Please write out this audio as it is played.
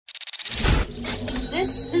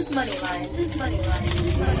This is Moneyline. This is Moneyline.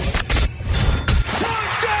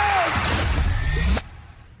 Touchdown!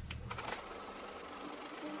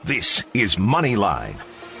 This is Moneyline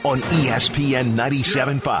on ESPN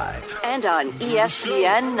 97.5. And on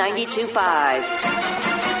ESPN 92.5.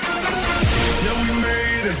 Yeah, we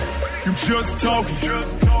made it. You just talking.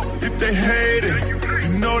 If they hate it, you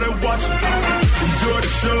know they're watching. Enjoy the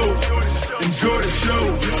show. Enjoy the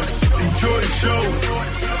show. Enjoy the show.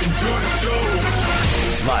 Enjoy the show.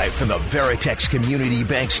 Live from the Veritex Community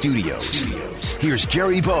Bank Studios, here's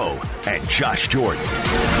Jerry Bow and Josh Jordan.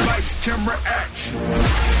 Lights, camera, action.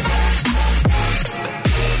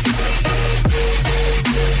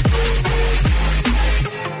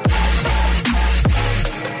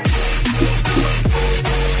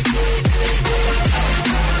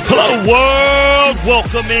 Hello, world.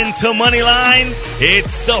 Welcome into Moneyline.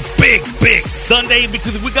 It's a big Sunday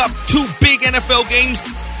because we got two big NFL games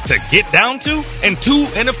to get down to and two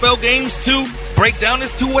NFL games to break down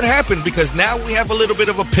as to what happened, because now we have a little bit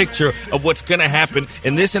of a picture of what's going to happen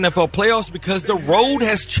in this NFL playoffs because the road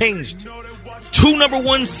has changed. Two number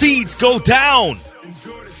one seeds go down.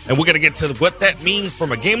 And we're going to get to what that means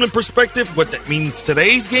from a gambling perspective, what that means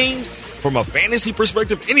today's games, from a fantasy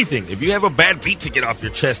perspective, anything. If you have a bad beat to get off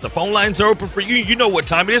your chest, the phone lines are open for you. You know what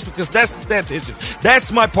time it is because that's the statistician.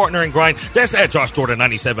 That's my partner in grind. That's at Josh Jordan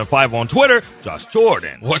 97.5 on Twitter. Josh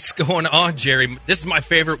Jordan. What's going on, Jerry? This is my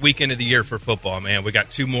favorite weekend of the year for football, man. We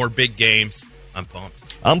got two more big games. I'm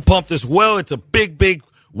pumped. I'm pumped as well. It's a big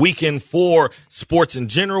weekend for sports in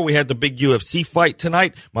general. We had the big UFC fight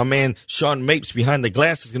tonight. My man Sean Mapes behind the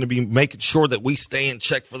glass is going to be making sure that we stay in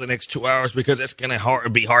check for the next 2 hours because it's going to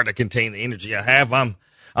be hard to contain the energy I have. I'm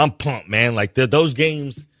pumped, man. Like those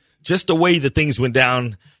games, just the way that things went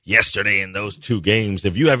down yesterday in those two games.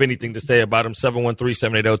 If you have anything to say about them,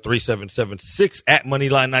 713-780-3776 at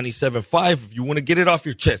Moneyline 97.5. If you want to get it off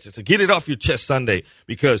your chest, it's a get it off your chest Sunday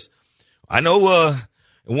because I know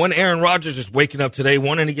one Aaron Rodgers is waking up today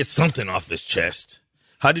wanting to get something off his chest.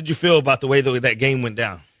 How did you feel about the way that game went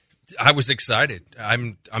down? I was excited.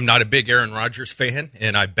 I'm not a big Aaron Rodgers fan,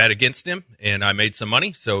 and I bet against him, and I made some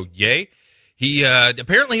money, so yay. He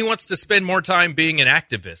apparently he wants to spend more time being an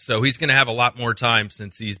activist, so he's going to have a lot more time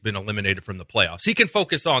since he's been eliminated from the playoffs. He can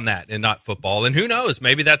focus on that and not football, and who knows,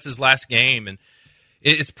 maybe that's his last game, and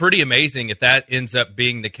it's pretty amazing if that ends up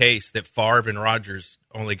being the case that Favre and Rodgers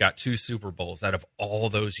only got 2 Super Bowls out of all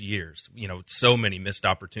those years. You know, so many missed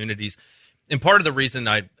opportunities. And part of the reason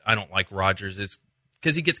I don't like Rodgers is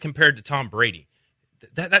because he gets compared to Tom Brady.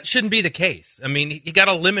 That shouldn't be the case. I mean, he got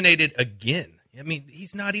eliminated again. I mean,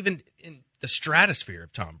 he's not even in the stratosphere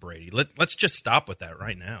of Tom Brady. Let's just stop with that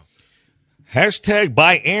right now. Hashtag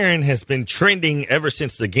by Aaron has been trending ever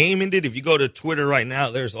since the game ended. If you go to Twitter right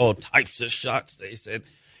now, there's all types of shots. They said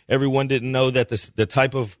everyone didn't know that the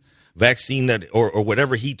type of vaccine that or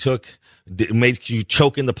whatever he took makes you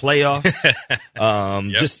choke in the playoffs.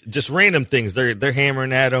 Yep. Just random things. They're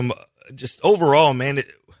hammering at him. Just overall, man,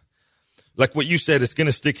 like what you said, it's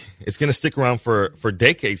gonna stick around for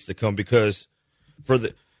decades to come because for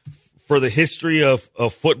the history of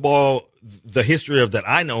football, the history of that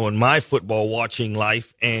I know in my football watching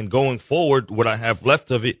life and going forward, what I have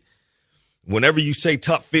left of it, whenever you say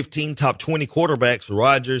top 15, top 20 quarterbacks,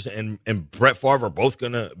 Rodgers and Brett Favre are both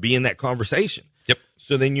going to be in that conversation. Yep.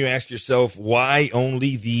 So then you ask yourself, why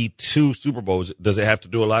only the 2 Super Bowls? Does it have to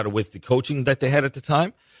do a lot with the coaching that they had at the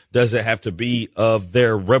time? Does it have to be of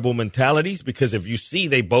their rebel mentalities? Because if you see,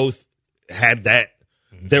 they both had that.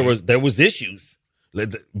 Mm-hmm. There was issues.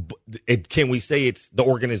 Can we say it's the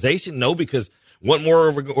organization? No, because what more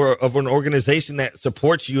of an organization that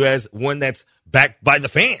supports you as one that's backed by the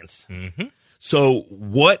fans? Mm-hmm. So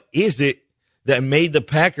what is it that made the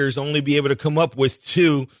Packers only be able to come up with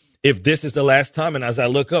 2 if this is the last time? And as I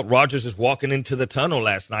look up, Rodgers is walking into the tunnel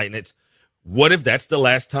last night, and it's what if that's the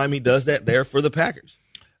last time he does that there for the Packers?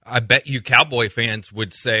 I bet you Cowboy fans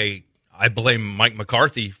would say, I blame Mike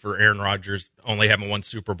McCarthy for Aaron Rodgers only having 1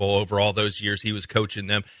 Super Bowl over all those years he was coaching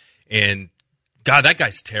them. And, God, that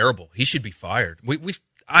guy's terrible. He should be fired.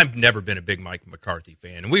 I've never been a big Mike McCarthy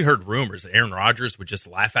fan. And we heard rumors that Aaron Rodgers would just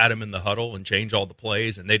laugh at him in the huddle and change all the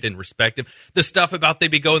plays, and they didn't respect him. The stuff about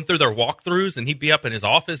they'd be going through their walkthroughs, and he'd be up in his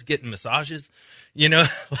office getting massages. You know,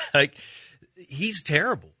 like, he's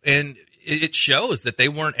terrible. And it shows that they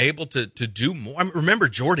weren't able to do more. I mean, remember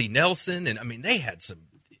Jordy Nelson, and, I mean, they had some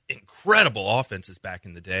incredible offenses back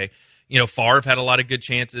in the day. You know, Favre had a lot of good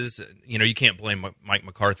chances. You know, you can't blame Mike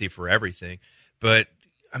McCarthy for everything. But,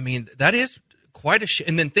 I mean, that is quite a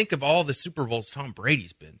and then think of all the Super Bowls Tom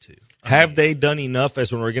Brady's been to. Have they done enough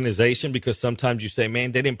as an organization? Because sometimes you say,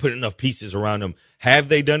 man, they didn't put enough pieces around them. Have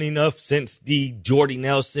they done enough since the Jordy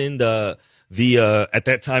Nelson, the at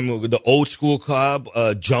that time the old school club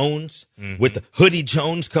Jones with the Hoodie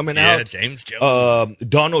Jones coming out? Yeah, James Jones.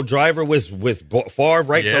 Donald Driver was with Favre,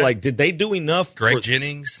 right? Yeah. So like, did they do enough? Greg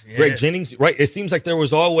Jennings. Yeah. Greg Jennings, right? It seems like there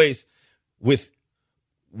was always with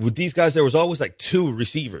these guys, there was always like two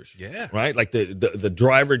receivers. Yeah. Right? Like the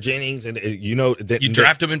Driver Jennings and you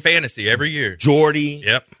draft them in fantasy every year. Jordy,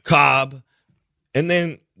 Yep. Cobb. And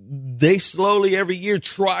then they slowly every year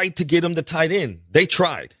tried to get him the tight end. They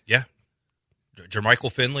tried. Yeah.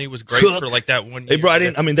 Jermichael Finley was great Cook. for like that 1 year. They brought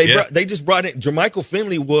in, I mean, they just brought in, Jermichael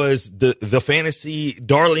Finley was the fantasy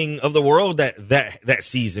darling of the world that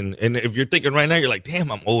season. And if you're thinking right now, you're like,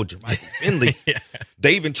 damn, I'm old Jermichael Finley. Yeah.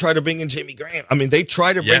 They even tried to bring in Jimmy Graham. I mean, they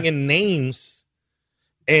try to bring in names,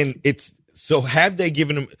 and it's, so have they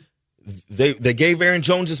given him, they gave Aaron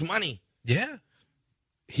Jones his money. Yeah.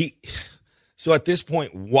 So at this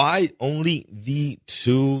point, why only the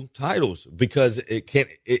 2 titles? Because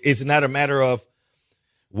it's not a matter of,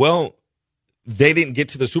 well, they didn't get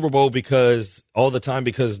to the Super Bowl because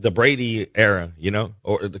the Brady era,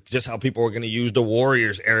 or just how people were going to use the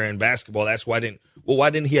Warriors era in basketball. That's why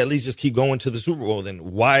didn't he at least just keep going to the Super Bowl?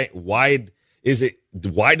 Then why does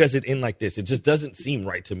it end like this? It just doesn't seem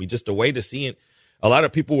right to me. Just the way to see it. A lot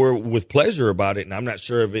of people were with pleasure about it, and I'm not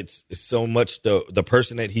sure if it's so much the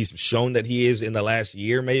person that he's shown that he is in the last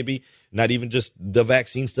year, maybe not even just the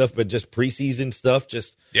vaccine stuff, but just preseason stuff.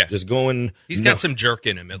 Just going. He's got some jerk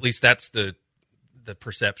in him. At least that's the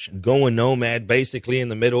perception. Going nomad, basically in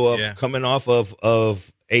the middle of coming off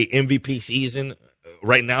of a MVP season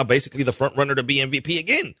right now, basically the front runner to be MVP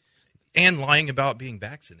again, and lying about being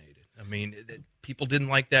vaccinated. I mean, people didn't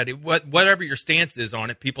like that. Whatever your stance is on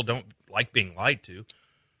it, people don't like being lied to.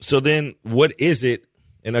 So then what is it?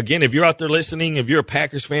 And again, if you're out there listening, if you're a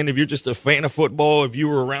Packers fan, if you're just a fan of football, if you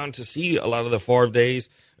were around to see a lot of the Favre days,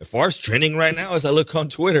 as far as trending right now as I look on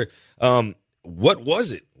Twitter, what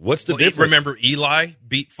was it? What's the difference? Remember Eli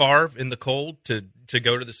beat Favre in the cold to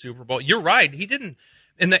go to the Super Bowl? You're right. He didn't.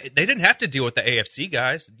 And they didn't have to deal with the AFC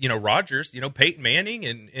guys. Rodgers, Peyton Manning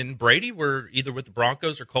and Brady were either with the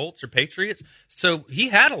Broncos or Colts or Patriots. So he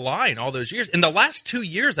had a line all those years. In the last 2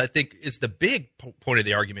 years, I think, is the big point of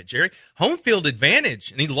the argument, Jerry. Home field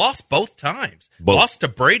advantage, and he lost both times. Lost to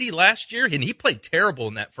Brady last year, and he played terrible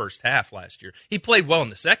in that first half last year. He played well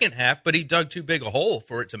in the second half, but he dug too big a hole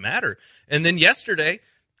for it to matter. And then yesterday,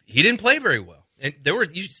 he didn't play very well. And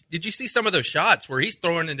did you see some of those shots where he's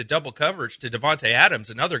throwing into double coverage to Davante Adams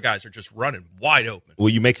and other guys are just running wide open? Well,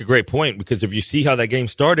 you make a great point because if you see how that game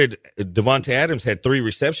started, Davante Adams had 3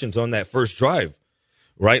 receptions on that first drive,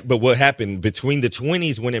 right? But what happened between the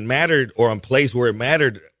 20s when it mattered or on plays where it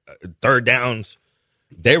mattered, third downs,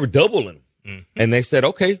 they were doubling. Mm-hmm. And they said,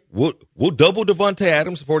 okay, we'll double Davante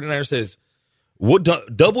Adams. The 49ers says, we'll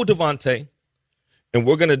double Davante, and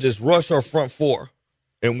we're going to just rush our front 4.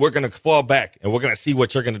 And we're going to fall back, and we're going to see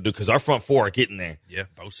what you're going to do because our front 4 are getting there. Yeah,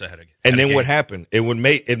 Bosa had a And then what happened?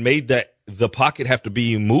 It made that the pocket have to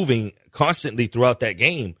be moving constantly throughout that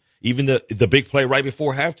game. Even the big play right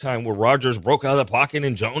before halftime where Rodgers broke out of the pocket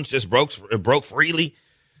and Jones just broke freely.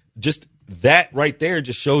 Just that right there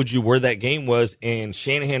just showed you where that game was. And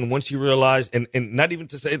Shanahan, once he realized, and not even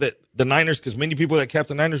to say that the Niners, because many people that capped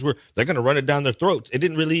the Niners they're going to run it down their throats. It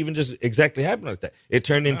didn't really even just exactly happen like that. It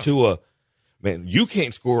turned into man, you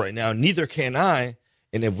can't score right now, neither can I.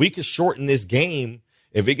 And if we could shorten this game,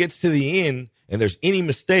 if it gets to the end and there's any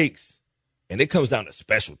mistakes, and it comes down to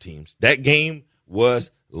special teams, that game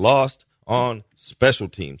was lost on special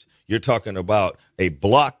teams. You're talking about a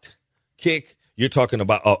blocked kick. You're talking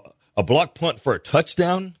about a block punt for a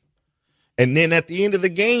touchdown. And then at the end of the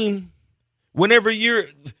game, whenever your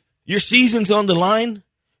season's on the line,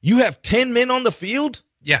 you have 10 men on the field.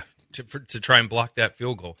 Yeah. To try and block that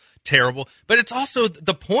field goal. Terrible. But it's also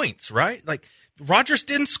the points, right? Like, Rodgers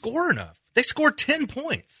didn't score enough. They scored 10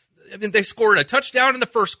 points. I mean, they scored a touchdown in the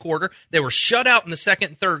first quarter. They were shut out in the second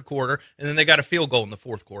and third quarter, and then they got a field goal in the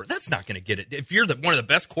fourth quarter. That's not going to get it. If you're one of the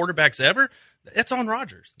best quarterbacks ever, that's on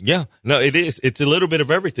Rodgers. Yeah. No, it is. It's a little bit of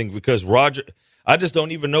everything because I just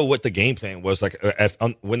don't even know what the game plan was. Like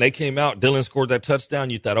when they came out, Dylan scored that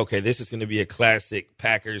touchdown. You thought, okay, this is going to be a classic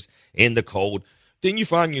Packers in the cold. Then you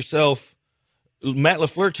find yourself Matt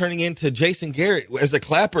LaFleur turning into Jason Garrett as the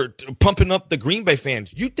clapper, pumping up the Green Bay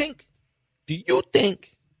fans. Do you think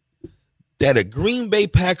that a Green Bay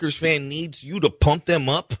Packers fan needs you to pump them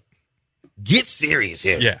up? Get serious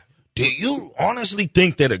here. Yeah. Do you honestly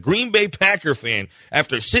think that a Green Bay Packer fan,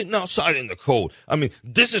 after sitting outside in the cold, I mean,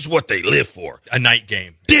 this is what they live for? A night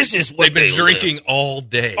game. This is what they've been drinking all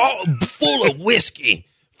day. Oh, full of whiskey,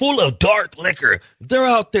 full of dark liquor. They're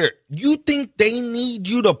out there. You think they need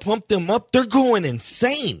you to pump them up? They're going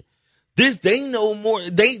insane. They know more.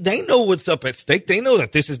 They know what's up at stake. They know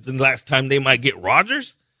that this is the last time they might get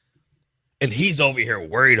Rodgers. And he's over here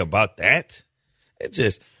worried about that. It's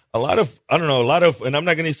just a lot of, and I'm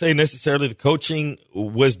not going to say necessarily the coaching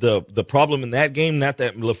was the problem in that game. Not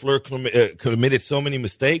that LaFleur committed so many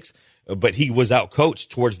mistakes, but he was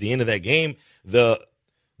out-coached towards the end of that game. The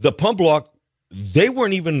pump block, they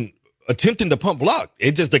weren't even attempting to pump block.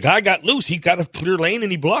 It just, the guy got loose. He got a clear lane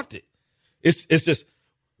and he blocked it. It's just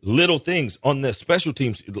little things on the special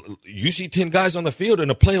teams. You see 10 guys on the field in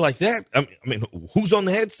a play like that. I mean, who's on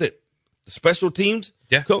the headset? The special teams?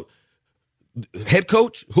 Yeah. Head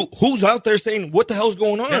coach? Who's out there saying, what the hell's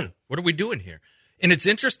going on? Yeah. What are we doing here? And it's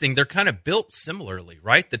interesting. They're kind of built similarly,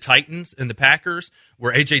 right? The Titans and the Packers,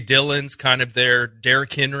 where A.J. Dillon's kind of their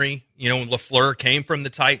Derrick Henry, when LaFleur came from the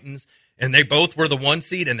Titans, and they both were the 1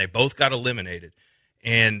 seed, and they both got eliminated.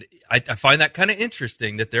 And I find that kind of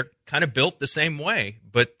interesting that they're kind of built the same way,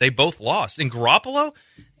 but they both lost. And Garoppolo,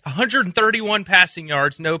 131 passing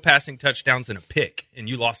yards, no passing touchdowns, and a pick, and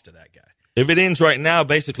you lost to that guy. If it ends right now,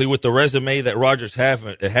 basically with the resume that Rodgers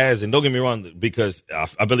has, and don't get me wrong, because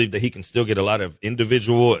I believe that he can still get a lot of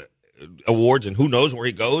individual awards, and who knows where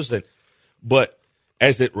he goes. But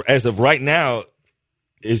as of right now,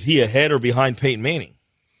 is he ahead or behind Peyton Manning?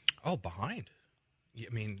 Oh, behind.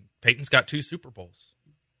 I mean, Peyton's got 2 Super Bowls.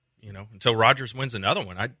 Until Rodgers wins another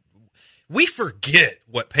one. We forget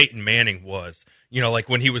what Peyton Manning was, like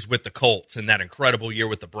when he was with the Colts in that incredible year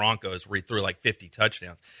with the Broncos where he threw like 50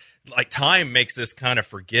 touchdowns. Like, time makes us kind of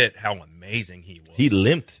forget how amazing he was. He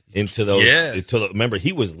limped into those. Yes. Remember,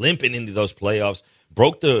 he was limping into those playoffs,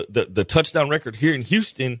 broke the touchdown record here in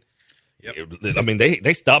Houston. Yep. I mean,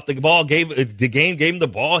 they stopped the ball, gave him the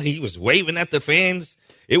ball. He was waving at the fans.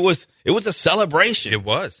 It was a celebration. It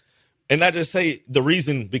was. And I just say the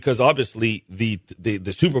reason, because obviously the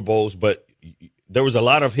Super Bowls, but there was a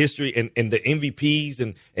lot of history and the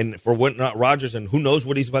MVPs and for whatnot, Rodgers, and who knows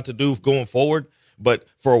what he's about to do going forward. But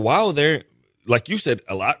for a while there, like you said,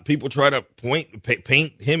 a lot of people try to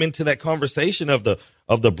paint him into that conversation of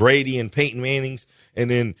the Brady and Peyton Mannings,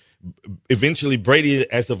 and then eventually Brady,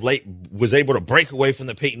 as of late, was able to break away from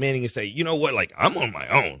the Peyton Manning and say, you know what, like, I'm on my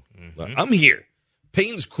own. Mm-hmm. I'm here.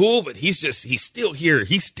 Peyton's cool, but he's still here.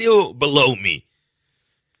 He's still below me.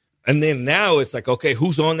 And then now it's like, okay,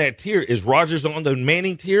 who's on that tier? Is Rodgers on the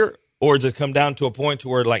Manning tier, or does it come down to a point to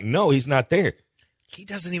where, like, no, he's not there? He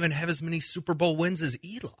doesn't even have as many Super Bowl wins as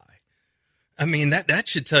Eli. I mean, that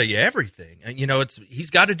should tell you everything. He's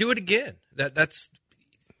got to do it again. That's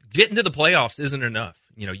getting to the playoffs isn't enough.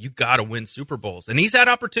 You got to win Super Bowls, and he's had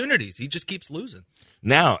opportunities. He just keeps losing.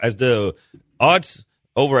 Now, as the odds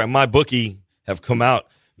over at MyBookie have come out,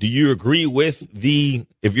 do you agree with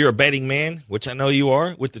if you're a betting man, which I know you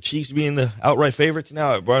are, with the Chiefs being the outright favorites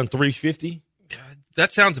now at around 350?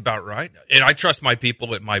 That sounds about right. And I trust my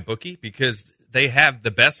people at MyBookie because they have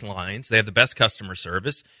the best lines, they have the best customer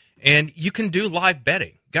service, and you can do live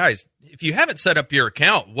betting. Guys, if you haven't set up your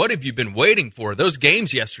account, what have you been waiting for? Those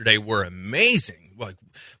games yesterday were amazing. Like,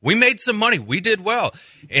 we made some money. We did well.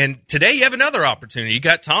 And today you have another opportunity. You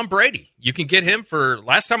got Tom Brady. You can get him for,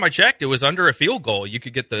 last time I checked, it was under a field goal. You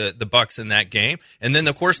could get the Bucs in that game. And then,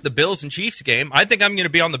 of course, the Bills and Chiefs game. I think I'm going to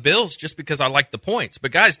be on the Bills just because I like the points.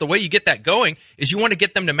 But, guys, the way you get that going is you want to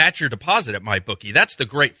get them to match your deposit at MyBookie. That's the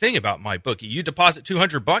great thing about MyBookie. You deposit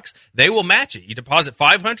 $200, they will match it. You deposit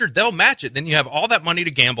 $500, they'll match it. Then you have all that money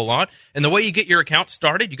to gamble on. And the way you get your account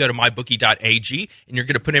started, you go to mybookie.ag, and you're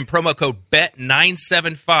going to put in promo code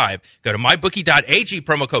BET975. Go to mybookie.ag,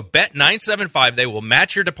 promo code BET975. They will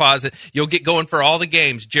match your deposit. You'll get going for all the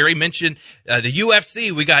games. Jerry mentioned the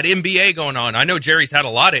UFC. We got NBA going on. I know Jerry's had a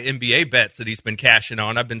lot of NBA bets that he's been cashing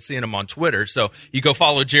on. I've been seeing him on Twitter. So you go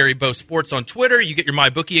follow Jerry Bo Sports on Twitter. You get your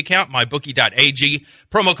MyBookie account, mybookie.ag,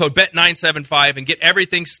 promo code BET975, and get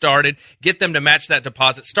everything started. Get them to match that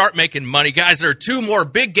deposit. Start making money. Guys, there are 2 more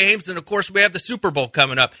big games, and, of course, we have the Super Bowl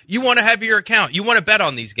coming up. You want to have your account. You want to bet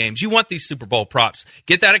on these games. You want these Super Bowl props.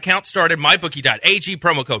 Get that account started, mybookie.ag,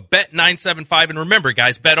 promo code BET975. And remember,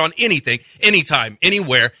 guys, bet on anything, anytime,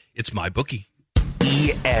 anywhere. It's MyBookie.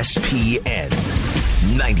 ESPN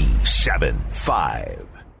 97.5.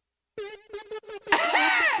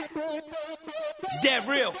 It's that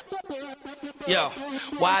real. Yo,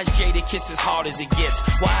 why is Jada Kiss as hard as it gets?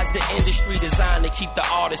 Why is the industry designed to keep the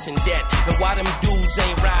artists in debt? And why them dudes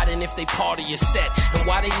ain't riding if they party is set? And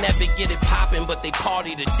why they never get it popping but they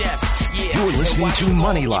party to death? Yeah. You're listening to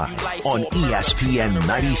Moneyline on ESPN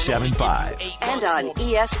 97.5. And on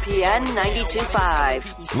ESPN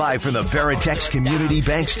 92.5. Live from the Veritex Community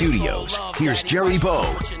Bank Studios, here's Jerry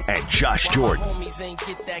Bow and Josh Jordan.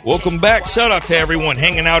 Welcome back. Shout out to everyone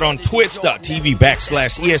hanging out on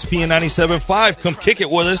twitch.tv/ESPN 97.5. Come kick it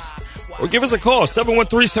with us or give us a call,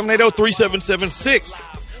 713-780-3776.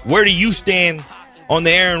 Where do you stand on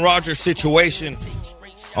the Aaron Rodgers situation,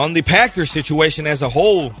 on the Packers situation as a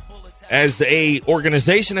whole, as a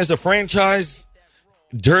organization, as a franchise,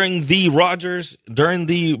 during the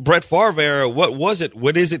Brett Favre era? What was it?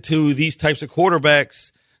 What is it to these types of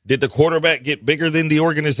quarterbacks? Did the quarterback get bigger than the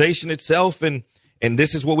organization itself? And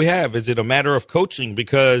this is what we have. Is it a matter of coaching?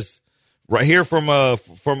 Because right here from our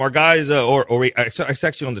guys, it's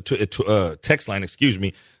actually on the text line,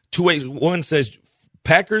 281 says,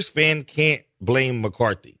 Packers fan can't blame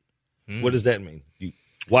McCarthy. What does that mean?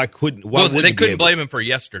 They couldn't blame him for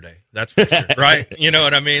yesterday. That's for sure, right? You know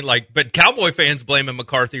what I mean? But Cowboy fans blaming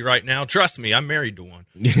McCarthy right now. Trust me, I'm married to one.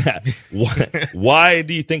 Yeah. Why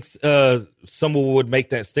do you think someone would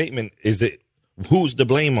make that statement? Is it who's the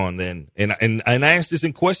blame on then? And I asked this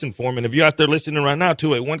in question form. And if you're out there listening right now,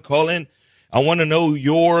 281, call in. I want to know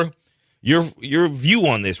your view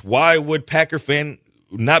on this. Why would Packer fan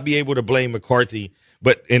not be able to blame McCarthy?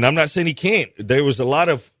 And I'm not saying he can't. There was a lot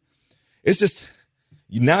of. It's just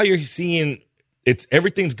now you're seeing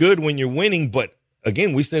everything's good when you're winning. But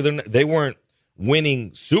again, we say they weren't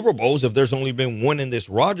winning Super Bowls if there's only been one in this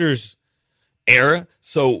Rodgers era.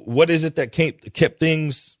 So what is it that kept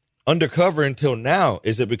things undercover until now?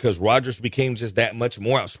 Is it because Rodgers became just that much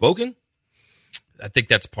more outspoken? I think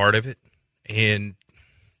that's part of it. And,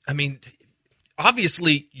 I mean,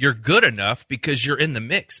 obviously you're good enough because you're in the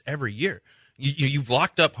mix every year. You've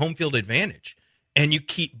locked up home field advantage, and you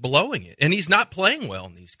keep blowing it. And he's not playing well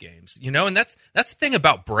in these games, and that's the thing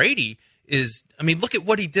about Brady is, I mean, look at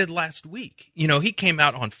what he did last week. He came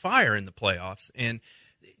out on fire in the playoffs. And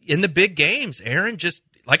in the big games, Aaron just,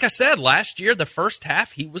 like I said, last year, the first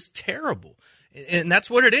half, he was terrible. And that's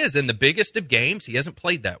what it is. In the biggest of games, he hasn't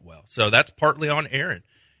played that well. So that's partly on Aaron.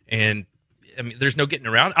 And I mean, there's no getting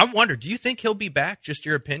around. I wonder, do you think he'll be back? Just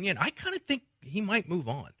your opinion? I kind of think he might move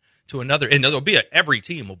on to another. And every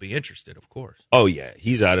team will be interested, of course. Oh, yeah.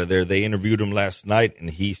 He's out of there. They interviewed him last night, and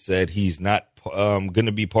he said he's not going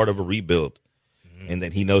to be part of a rebuild, and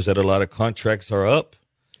that he knows that a lot of contracts are up,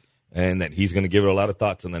 and that he's going to give it a lot of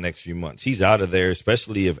thoughts in the next few months. He's out of there,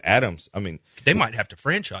 especially if Adams. I mean, they might have to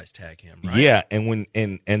franchise tag him, right? Yeah,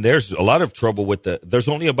 and there's a lot of trouble with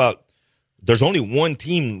there's only one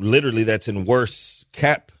team literally that's in worse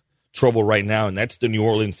cap trouble right now, and that's the New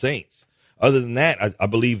Orleans Saints. Other than that, I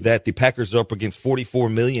believe that the Packers are up against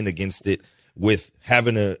 $44 million against it, with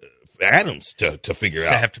having Adams to figure out.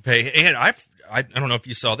 To have to pay. And I don't know if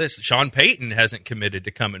you saw this. Sean Payton hasn't committed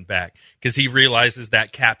to coming back because he realizes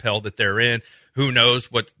that cap hell that they're in. Who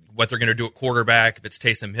knows what they're going to do at quarterback, if it's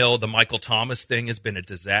Taysom Hill. The Michael Thomas thing has been a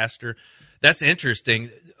disaster. That's interesting.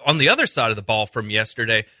 On the other side of the ball from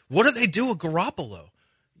yesterday, what do they do with Garoppolo?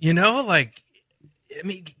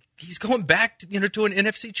 He's going back to an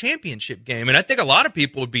NFC championship game. And I think a lot of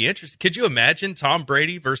people would be interested. Could you imagine Tom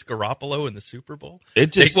Brady versus Garoppolo in the Super Bowl?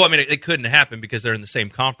 It couldn't happen because they're in the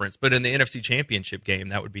same conference. But in the NFC championship game,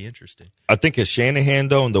 that would be interesting. I think as Shanahan,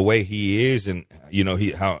 though, and the way he is, and,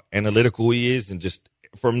 how analytical he is, and just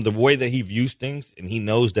from the way that he views things, and he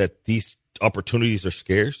knows that these opportunities are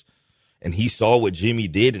scarce, and he saw what Jimmy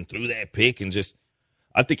did and threw that pick, and just,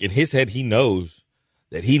 I think in his head, he knows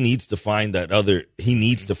that he needs to find he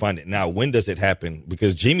needs to find it now. When does it happen?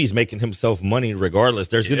 Because Jimmy's making himself money regardless.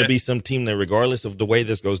 There's going to be some team that regardless of the way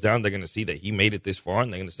this goes down, they're going to see that he made it this far,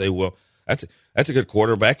 and they're going to say, well, that's a good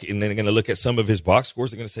quarterback. And then they're going to look at some of his box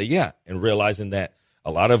scores. They're going to say, yeah, and realizing that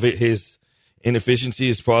a lot of his inefficiency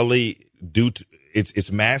is probably due to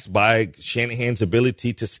it's masked by Shanahan's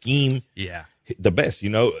ability to scheme the best,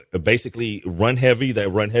 basically run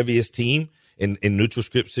heaviest team in neutral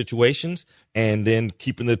script situations, and then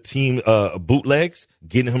keeping the team bootlegs,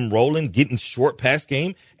 getting him rolling, getting short pass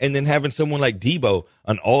game, and then having someone like Debo,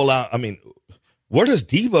 an all-out. I mean, where does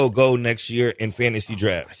Debo go next year in fantasy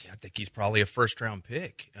drafts? I think he's probably a first-round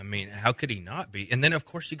pick. I mean, how could he not be? And then, of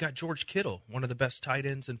course, you got George Kittle, one of the best tight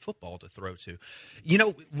ends in football to throw to.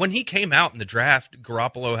 When he came out in the draft,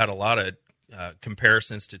 Garoppolo had a lot of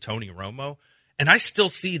comparisons to Tony Romo. And I still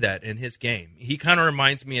see that in his game. He kind of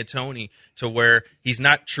reminds me of Tony, to where he's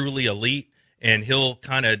not truly elite, and he'll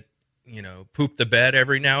kind of, poop the bed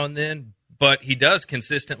every now and then, but he does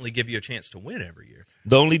consistently give you a chance to win every year.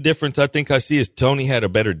 The only difference I think I see is Tony had a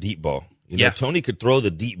better deep ball. You know, Yeah. Tony could throw the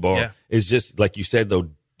deep ball. Yeah. It's just, like you said, though,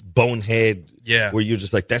 bonehead, where you're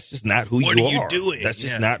just like, that's just not who What you are are. you doing? That's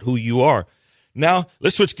just Yeah. not who you are. Now,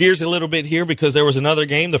 let's switch gears a little bit here because there was another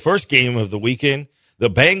game, the first game of the weekend. The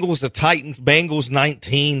Bengals, the Titans, Bengals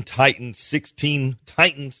 19, Titans 16.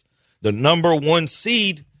 Titans, the number 1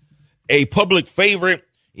 seed, a public favorite,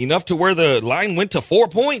 enough to where the line went to 4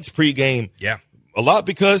 points pregame. Yeah. A lot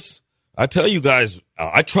because I tell you guys,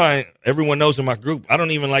 I try, everyone knows in my group, I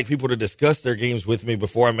don't even like people to discuss their games with me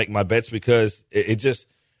before I make my bets because it just,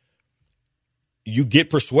 you get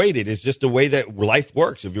persuaded. It's just the way that life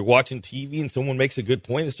works. If you're watching TV and someone makes a good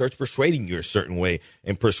point, it starts persuading you a certain way.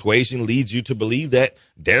 And persuasion leads you to believe that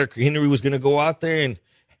Derrick Henry was going to go out there and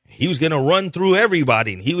he was going to run through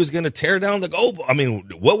everybody and he was going to tear down the goal. I mean,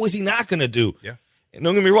 what was he not going to do? Yeah. And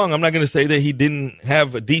don't get me wrong, I'm not going to say that he didn't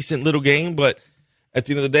have a decent little game, but at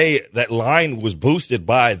the end of the day, that line was boosted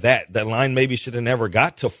by that. That line maybe should have never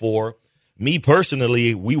got to 4. Me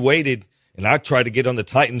personally, we waited, and I tried to get on the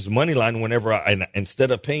Titans money line whenever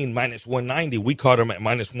instead of paying minus 190, we caught them at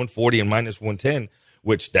minus 140 and minus 110,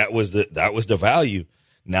 which that was the value.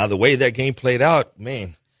 Now, the way that game played out,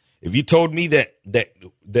 man, if you told me that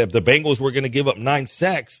the Bengals were going to give up 9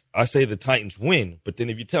 sacks, I say the Titans win. But then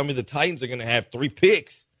if you tell me the Titans are going to have 3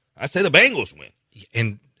 picks, I say the Bengals win.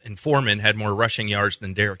 And Foreman had more rushing yards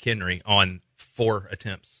than Derrick Henry on 4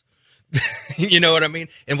 attempts. You know what I mean?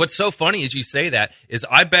 And what's so funny is you say that is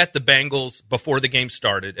I bet the Bengals before the game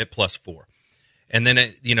started at +4. And then,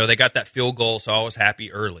 they got that field goal, so I was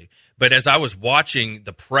happy early. But as I was watching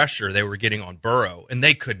the pressure they were getting on Burrow, and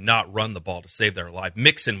they could not run the ball to save their life,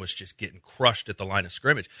 Mixon was just getting crushed at the line of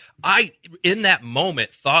scrimmage. I, in that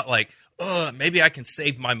moment, thought like, maybe I can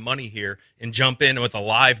save my money here and jump in with a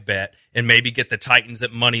live bet and maybe get the Titans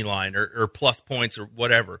at money line or plus points or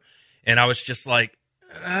whatever. And I was just like,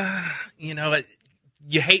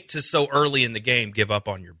 you hate to so early in the game give up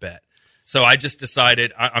on your bet. So I just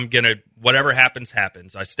decided I'm going to, whatever happens,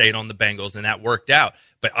 happens. I stayed on the Bengals, and that worked out.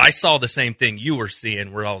 But I saw the same thing you were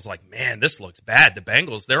seeing where I was like, man, this looks bad. The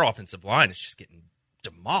Bengals, their offensive line is just getting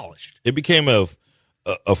demolished. It became a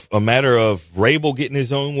matter of Vrabel getting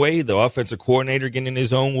his own way, the offensive coordinator getting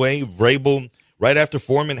his own way. Vrabel, right after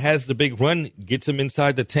Foreman has the big run, gets him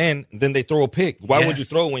inside the 10, and then they throw a pick. Why would you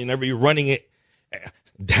throw whenever you're running it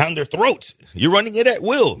down their throats? You're running it at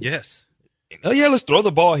will. Yes. Oh, yeah, let's throw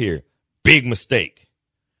the ball here. Big mistake.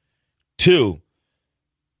 2,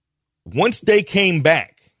 once they came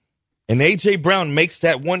back and A.J. Brown makes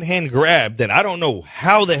that one-hand grab that I don't know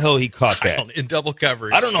how the hell he caught that. In double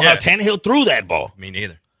coverage. I don't know how Tannehill threw that ball. Me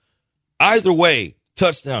neither. Either way,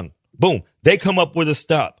 touchdown. Boom. They come up with a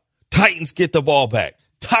stop. Titans get the ball back.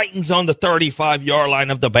 Titans on the 35-yard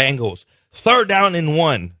line of the Bengals. 3rd down and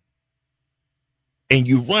 1. And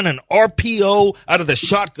you run an RPO out of the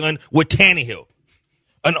shotgun with Tannehill.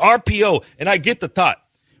 An RPO. And I get the thought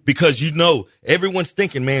because, everyone's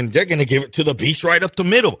thinking, man, they're going to give it to the beast right up the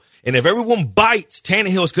middle. And if everyone bites,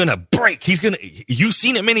 Tannehill's going to break. You've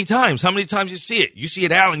seen it many times. How many times you see it? You see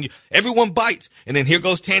it, Allen. Everyone bites. And then here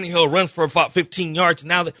goes Tannehill, runs for about 15 yards.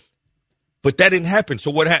 But that didn't happen.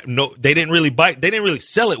 So what happened? No, they didn't really bite. They didn't really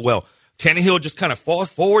sell it well. Tannehill just kind of falls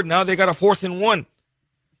forward. Now they got a 4th and 1.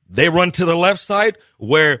 They run to the left side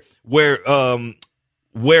where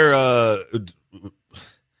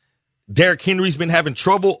Derrick Henry's been having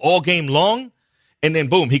trouble all game long, and then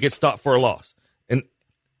boom, he gets stopped for a loss. And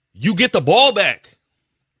you get the ball back.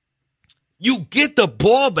 You get the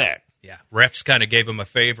ball back. Yeah, refs kind of gave him a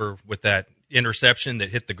favor with that interception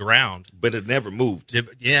that hit the ground. But it never moved.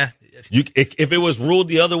 Yeah. If it was ruled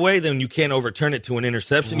the other way, then you can't overturn it to an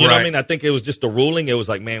interception. You know what I mean? I think it was just a ruling. It was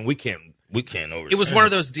like, man, we can't overturn it. It was one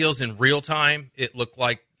of those deals in real time. It looked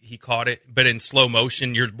like he caught it, but in slow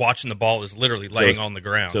motion, you're watching the ball is literally laying on the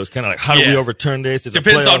ground. So it's kind of like, how do we overturn this? It's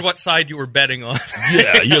Depends on what side you were betting on.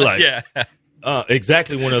 Yeah, you're like, yeah.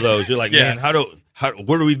 Exactly one of those. You're like, man,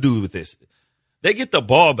 what do we do with this? They get the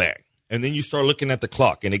ball back, and then you start looking at the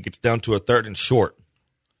clock, and it gets down to a 3rd and short.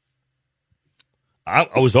 I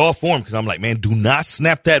was all for him because I'm like, man, do not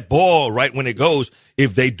snap that ball right when it goes.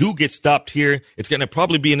 If they do get stopped here, it's going to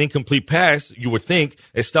probably be an incomplete pass, you would think.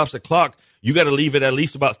 It stops the clock. You got to leave it at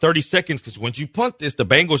least about 30 seconds because once you punt this, the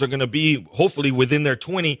Bengals are going to be hopefully within their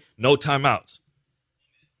 20, no timeouts.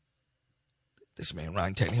 This man,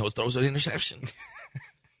 Ryan Tannehill, throws an interception.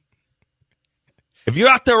 If you're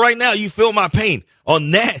out there right now, you feel my pain.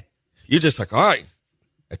 On that, you're just like, all right,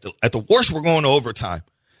 at the worst, we're going to overtime.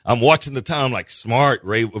 I'm watching the time. I'm like, smart,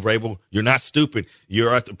 Rabel. You're not stupid.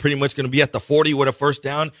 You're pretty much going to be at the 40 with a first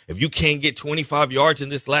down. If you can't get 25 yards in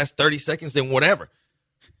this last 30 seconds, then whatever.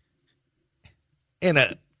 And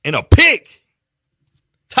a pick.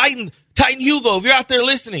 Titan Hugo, if you're out there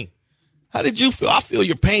listening, how did you feel? I feel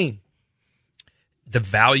your pain. The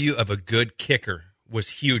value of a good kicker was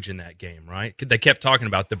huge in that game, right? They kept talking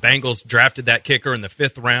about the Bengals drafted that kicker in the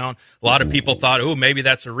 5th round. A lot of people thought, oh, maybe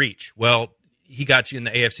that's a reach. Well, he got you in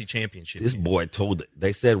the AFC Championship. This boy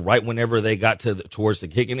they said right whenever they got towards the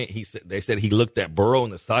kicking it, they said he looked at Burrow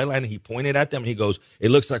on the sideline and he pointed at them and he goes,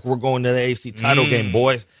 it looks like we're going to the AFC title game,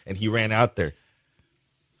 boys. And he ran out there.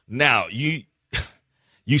 Now, you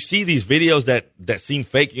see these videos that seem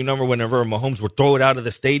fake. You remember whenever Mahomes would throw it out of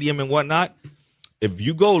the stadium and whatnot? If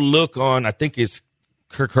you go look on, I think it's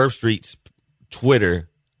Kirk Herbstreit's Twitter,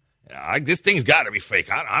 this thing's got to be fake.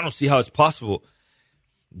 I don't see how it's possible.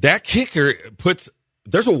 That kicker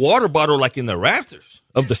there's a water bottle like in the rafters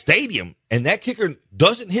of the stadium, and that kicker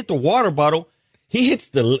doesn't hit the water bottle. He hits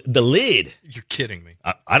the lid. You're kidding me.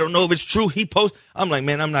 I don't know if it's true. I'm like,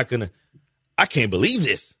 man, I can't believe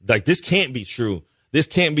this. Like, this can't be true. This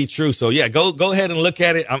can't be true. So, yeah, go ahead and look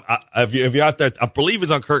at it. If you're out there, I believe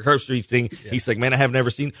it's on Kirk Herbstreit's thing. Yeah. He's like, man, I have never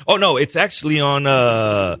seen. Oh, no, it's actually on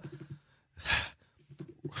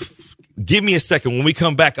give me a second. When we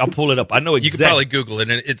come back, I'll pull it up. I know exactly. You can probably Google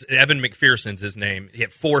it, and it's Evan McPherson's his name. He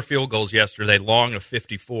had 4 field goals yesterday, long of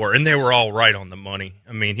 54, and they were all right on the money.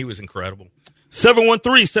 I mean, he was incredible.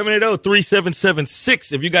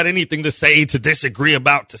 713-780-3776. If you got anything to say, to disagree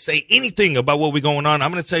about, to say anything about what we're going on, I'm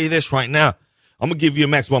going to tell you this right now. I'm going to give you a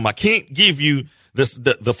maximum. I can't give you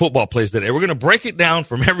the football plays today. We're going to break it down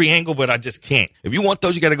from every angle, but I just can't. If you want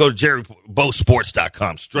those, you got to go to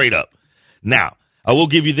JerryBowSports.com, straight up. Now, I will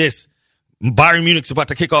give you this. Bayern Munich's about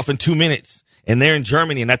to kick off in 2 minutes, and they're in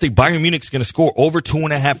Germany, and I think Bayern Munich's going to score over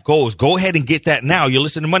 2.5 goals. Go ahead and get that now. You're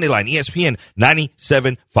listening to Moneyline, ESPN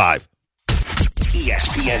 97.5.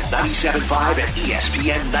 ESPN 97.5 and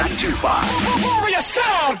ESPN 92.5. Warrior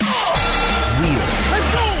sound! Real,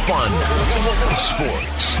 fun,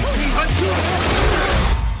 sports.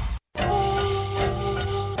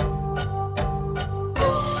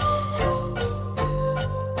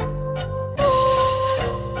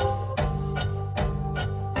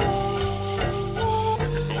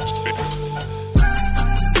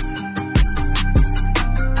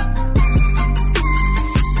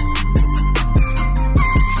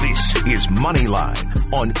 is Moneyline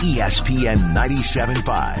on ESPN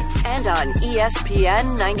 97.5. And on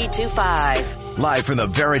ESPN 92.5. Live from the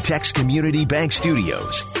Veritex Community Bank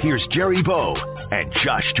Studios, here's Jerry Bow and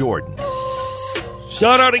Josh Jordan.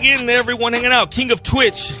 Shout out again to everyone hanging out. King of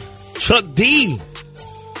Twitch, Chuck D.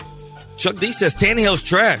 Chuck D says Tannehill's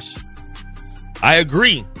trash. I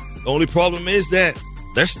agree. The only problem is that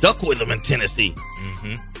they're stuck with him in Tennessee.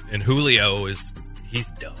 Mm-hmm. And Julio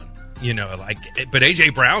he's done. You know, but A.J.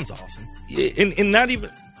 Brown's awesome. Yeah, and not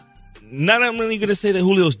I'm really going to say that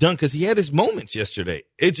Julio's done because he had his moments yesterday.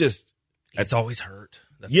 It's always hurt.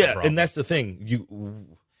 That's and that's the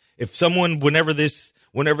thing. If someone, whenever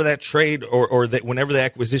that trade or that whenever the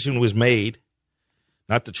acquisition was made,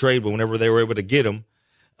 not the trade, but whenever they were able to get him,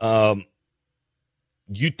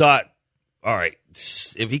 you thought, all right,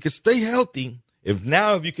 if he could stay healthy. If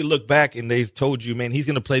you could look back and they told you, man, he's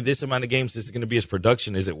going to play this amount of games, this is going to be his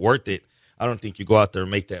production, is it worth it? I don't think you go out there and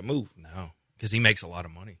make that move. No, because he makes a lot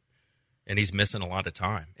of money, and he's missing a lot of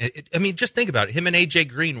time. I mean, just think about it. Him and A.J.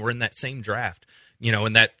 Green were in that same draft,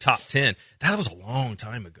 in that top 10. That was a long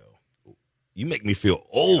time ago. You make me feel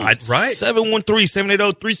old. Right?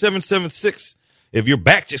 713-780-3776. If your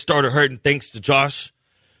back just started hurting, thanks to Josh.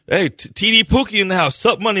 Hey, TD Pookie in the house.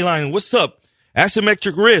 Sup, Moneyline? What's up?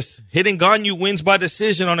 Asymmetric risk. Hitting Ganyu wins by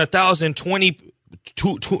decision on 1,000, 20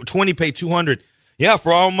 pay 200. Yeah,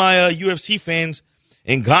 for all my UFC fans.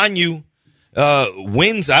 And Ganyu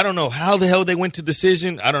wins. I don't know how the hell they went to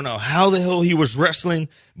decision. I don't know how the hell he was wrestling,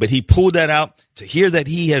 but he pulled that out. To hear that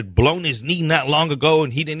he had blown his knee not long ago,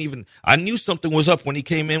 and he didn't even – I knew something was up when he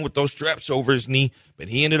came in with those straps over his knee, but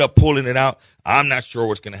he ended up pulling it out. I'm not sure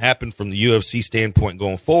what's going to happen from the UFC standpoint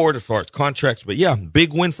going forward as far as contracts. But, yeah,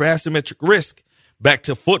 big win for Asymmetric Risk. Back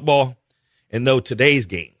to football and today's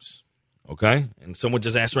games, okay? And someone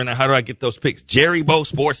just asked right now, how do I get those picks?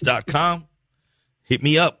 JerryBowSports.com. Hit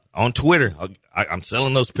me up on Twitter. I'm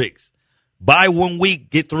selling those picks. Buy 1 week,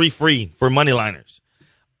 get 3 free for Moneyliners.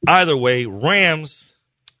 Either way, Rams,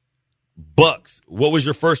 Bucks. What was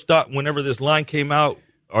your first thought whenever this line came out?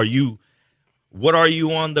 What are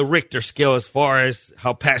you on the Richter scale as far as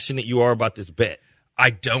how passionate you are about this bet? I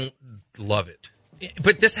don't love it.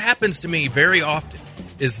 But this happens to me very often.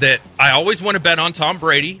 is that I always want to bet on Tom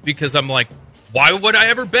Brady because I'm like, why would I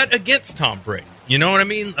ever bet against Tom Brady? You know what I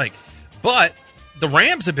mean? Like, but the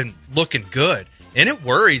Rams have been looking good, and it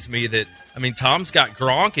worries me that, I mean, Tom's got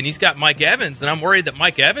Gronk and he's got Mike Evans, and I'm worried that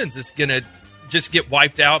Mike Evans is going to just get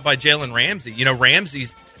wiped out by Jalen Ramsey. You know,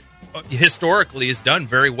 Ramsey's historically has done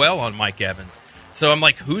very well on Mike Evans. So I'm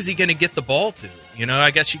like, who's he going to get the ball to? You know,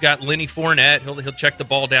 I guess you got Lenny Fournette. He'll check the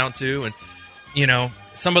ball down too. And, you know,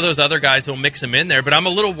 some of those other guys will mix him in there. But I'm a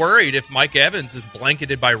little worried if Mike Evans is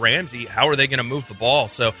blanketed by Ramsey, how are they going to move the ball?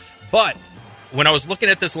 So, but when I was looking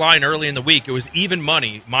at this line early in the week, it was even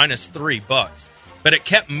money, minus $3. But it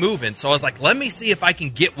kept moving. So I was like, let me see if I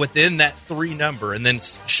can get within that 3 number. And then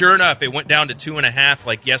sure enough, it went down to 2.5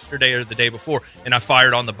 like yesterday or the day before. And I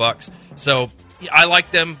fired on the Bucs. So I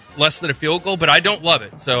like them less than a field goal, but I don't love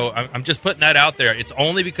it. So I'm just putting that out there. It's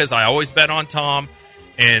only because I always bet on Tom.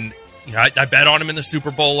 And you know, I bet on him in the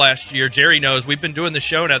Super Bowl last year. Jerry knows we've been doing the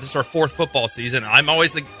show now. This is our 4th football season.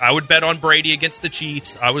 I would bet on Brady against the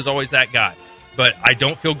Chiefs. I was always that guy. But I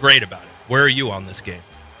don't feel great about it. Where are you on this game?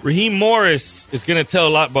 Raheem Morris is going to tell a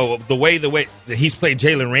lot about the way that he's played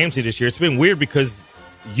Jalen Ramsey this year. It's been weird because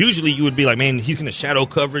usually you would be like, man, he's going to shadow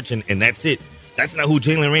coverage and that's it. That's not who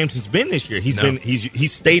Jalen Ramsey's been this year.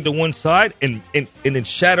 He's stayed to one side and then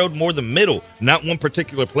shadowed more the middle, not one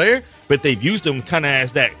particular player, but they've used him kind of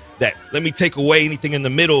as that let me take away anything in the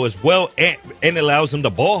middle as well and allows him to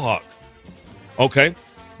ball hawk. Okay.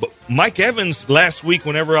 But Mike Evans last week,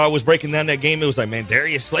 whenever I was breaking down that game, it was like, man,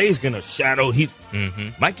 Darius Slay's going to shadow.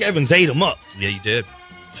 Mike Evans ate him up. Yeah, he did.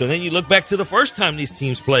 So then you look back to the first time these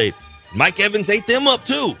teams played. Mike Evans ate them up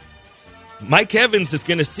too. Mike Evans is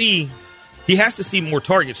going to see, he has to see more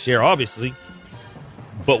target share, obviously.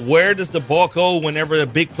 But where does the ball go whenever a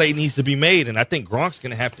big play needs to be made? And I think Gronk's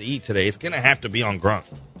going to have to eat today. It's going to have to be on Gronk.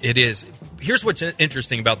 It is. Here's what's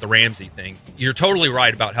interesting about the Ramsey thing. You're totally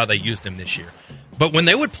right about how they used him this year. But when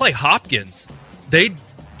they would play Hopkins, they'd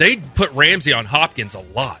put Ramsey on Hopkins a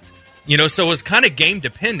lot. You know, so it was kind of game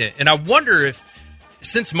dependent. And I wonder if,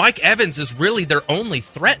 since Mike Evans is really their only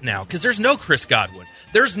threat now, because there's no Chris Godwin,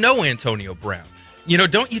 there's no Antonio Brown. You know,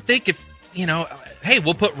 don't you think if, you know, hey,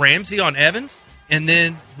 we'll put Ramsey on Evans and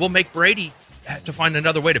then we'll make Brady have to find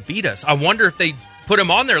another way to beat us. I wonder if they put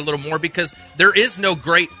him on there a little more because there is no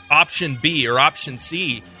great option B or option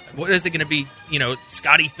C. What is it going to be? You know,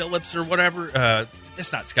 Scotty Phillips or whatever?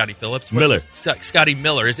 It's not Scotty Phillips. Miller. Scotty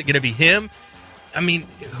Miller. Is it going to be him? I mean,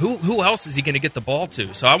 who else is he going to get the ball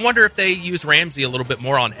to? So I wonder if they use Ramsey a little bit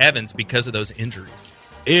more on Evans because of those injuries.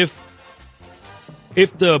 If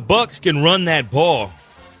the Bucs can run that ball,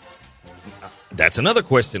 that's another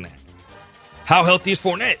question. How healthy is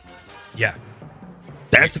Fournette? Yeah.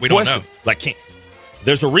 That's the we question. Don't know. Like,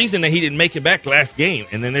 there's a reason that he didn't make it back last game,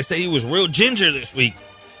 and then they say he was real ginger this week.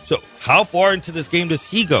 So how far into this game does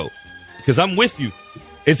he go? Because I'm with you.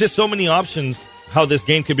 It's just so many options how this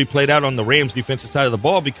game could be played out on the Rams' defensive side of the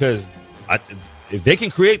ball because if they can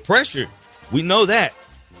create pressure, we know that.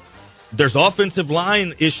 There's offensive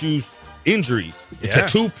line issues, injuries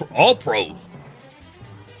to all pros.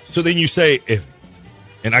 So then you say,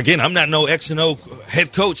 and again, I'm not no X and O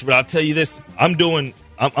head coach, but I'll tell you this. I'm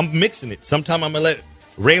mixing it. Sometimes I'm going to let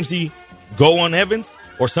Ramsey go on Evans,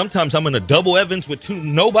 or sometimes I'm going to double Evans with 2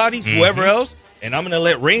 nobodies, whoever else, and I'm going to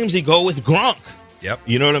let Ramsey go with Gronk. Yep.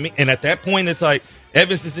 You know what I mean? And at that point, it's like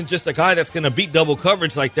Evans isn't just a guy that's going to beat double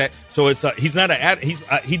coverage like that. So it's he's not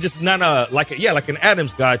he's just not like an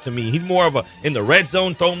Adams guy to me. He's more of a in the red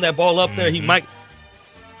zone, throwing that ball up there. He might.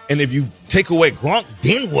 And if you take away Gronk,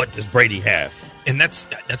 then what does Brady have? And that's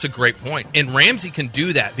a great point. And Ramsey can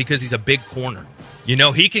do that because he's a big corner. You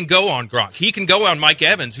know, he can go on Gronk. He can go on Mike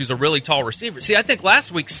Evans, who's a really tall receiver. See, I think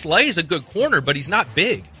last week Slay's a good corner, but he's not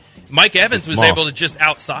big. Mike Evans was able to just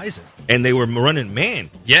outsize him. And they were running man.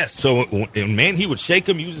 Yes. So in man, he would shake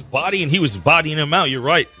him, use his body, and he was bodying him out. You're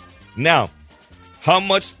right. Now, how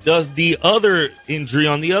much does the other injury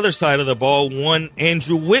on the other side of the ball,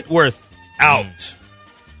 Andrew Whitworth, out?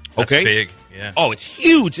 That's okay. Big, yeah. Oh, it's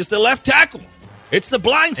huge. It's the left tackle. It's the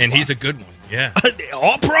blind spot. And he's a good one, yeah.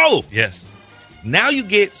 All pro. Yes. Now you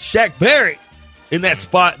get Shaq Barrett in that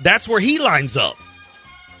spot. That's where he lines up.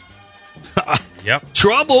 Yep.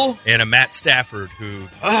 Trouble. And a Matt Stafford who,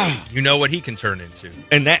 you know what he can turn into.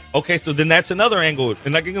 And so then that's another angle.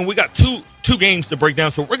 And like, again, we got two games to break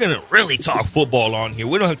down, so we're going to really talk football on here.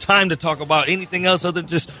 We don't have time to talk about anything else other than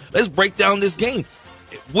just let's break down this game.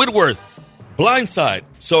 Whitworth, blindside.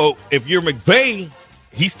 So if you're McVay,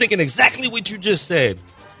 he's thinking exactly what you just said.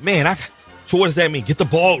 Man, so what does that mean? Get the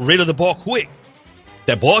ball, rid of the ball quick.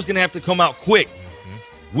 That ball's going to have to come out quick.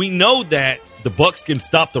 We know that the Bucs can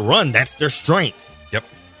stop the run. That's their strength. Yep.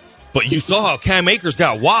 But you saw how Cam Akers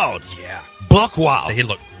got wild. Yeah. Buck wild. He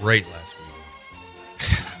looked great last week.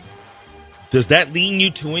 Does that lean you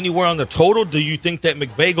to anywhere on the total? Do you think that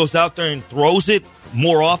McVay goes out there and throws it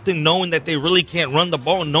more often, knowing that they really can't run the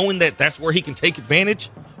ball, knowing that that's where he can take advantage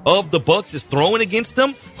of the Bucs is throwing against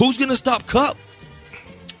them? Who's going to stop Kupp?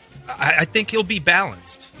 I think he'll be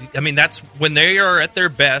balanced. I mean, that's when they are at their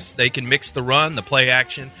best. They can mix the run, the play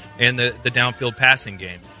action, and the downfield passing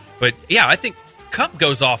game. But, yeah, I think Kupp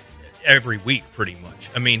goes off every week pretty much.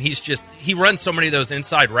 I mean, he runs so many of those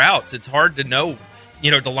inside routes. It's hard to know,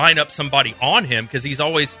 to line up somebody on him because he's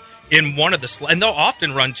always in one of the and they'll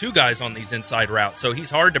often run two guys on these inside routes. So he's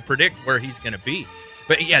hard to predict where he's going to be.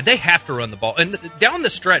 But, yeah, they have to run the ball. And down the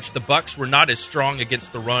stretch, the Bucs were not as strong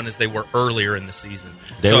against the run as they were earlier in the season.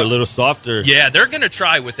 They were a little softer. Yeah, they're going to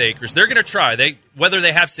try with Akers. They're going to try. Whether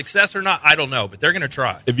they have success or not, I don't know, but they're going to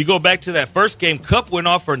try. If you go back to that first game, Kupp went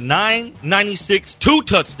off for 996, 2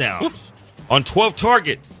 touchdowns on 12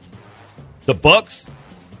 targets. The Bucs,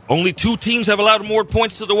 only 2 teams have allowed more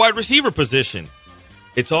points to the wide receiver position.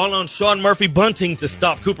 It's all on Sean Murphy Bunting to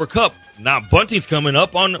stop Cooper Kupp. Now, Bunting's coming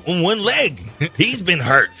up on one leg. He's been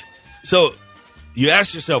hurt. So you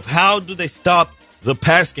ask yourself, how do they stop the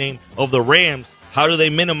pass game of the Rams? How do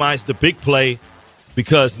they minimize the big play?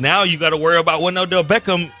 Because now you got to worry about Odell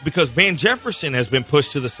Beckham because Van Jefferson has been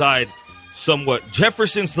pushed to the side somewhat.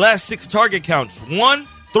 Jefferson's last 6 target counts, 1,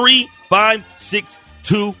 3, 5, 6,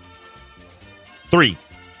 2, 3.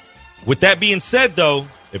 With that being said, though,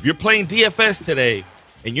 if you're playing DFS today,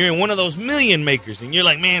 and you're in one of those million makers, and you're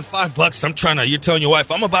like, man, $5, you're telling your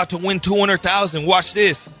wife, I'm about to win $200,000. Watch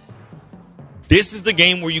this. This is the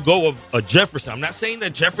game where you go of a Jefferson. I'm not saying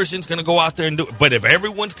that Jefferson's going to go out there and do it, but if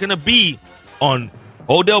everyone's going to be on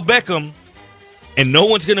Odell Beckham and no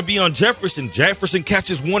one's going to be on Jefferson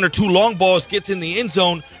catches 1 or 2 long balls, gets in the end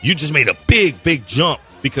zone, you just made a big, big jump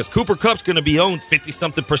because Cooper Kupp's going to be owned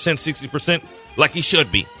 50-something percent, 60% like he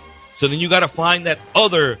should be. So then you got to find that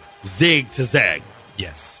other zig to zag.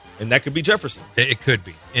 Yes. And that could be Jefferson. It could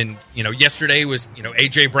be. And, yesterday was,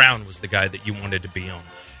 A.J. Brown was the guy that you wanted to be on.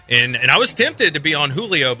 And I was tempted to be on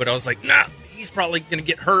Julio, but I was like, nah, he's probably going to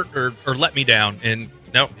get hurt or let me down. And,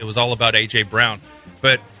 no, it was all about A.J. Brown.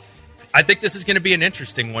 But I think this is going to be an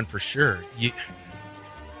interesting one for sure.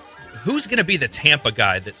 Who's going to be the Tampa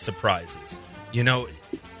guy that surprises?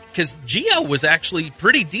 Because Gio was actually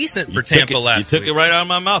pretty decent for Tampa last week. You took it right out of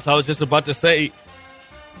my mouth. I was just about to say,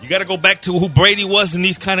 you got to go back to who Brady was in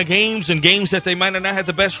these kind of games and games that they might have not had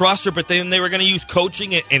the best roster, but then they were going to use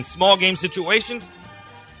coaching in small game situations.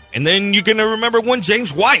 And then you're going to remember one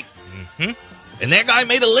James White. Mm-hmm. And that guy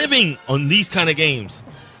made a living on these kind of games.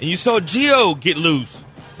 And you saw Gio get loose.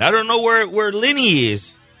 I don't know where Lenny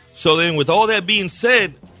is. So then with all that being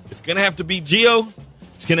said, it's going to have to be Gio.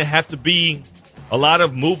 It's going to have to be a lot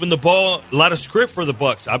of moving the ball, a lot of script for the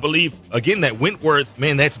Bucs. I believe, again, that Wentworth,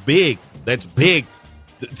 man, that's big. That's big.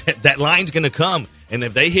 That line's going to come, and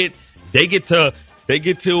if they get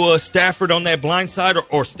to Stafford on that blind side,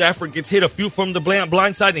 or Stafford gets hit a few from the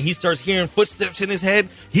blind side, and he starts hearing footsteps in his head,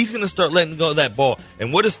 he's going to start letting go of that ball.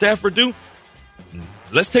 And what does Stafford do?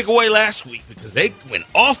 Let's take away last week because they went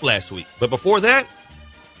off last week. But before that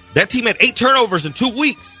team had 8 turnovers in 2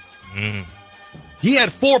 weeks. He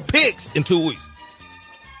had 4 picks in 2 weeks.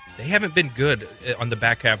 They haven't been good on the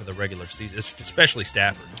back half of the regular season, especially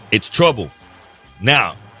Stafford. It's trouble.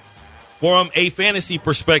 Now, from a fantasy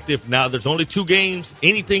perspective, now there's only 2 games.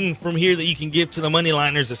 Anything from here that you can give to the money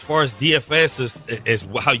liners as far as DFS is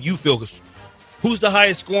how you feel. Who's the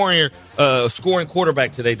highest scoring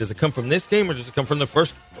quarterback today? Does it come from this game or does it come from the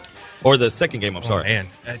first or the second game? I'm sorry. Man,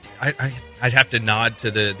 I'd have to nod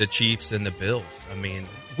to the Chiefs and the Bills. I mean,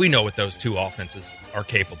 we know what those 2 offenses are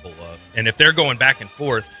capable of. And if they're going back and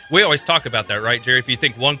forth, we always talk about that, right, Jerry? If you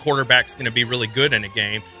think one quarterback's going to be really good in a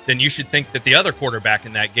game, then you should think that the other quarterback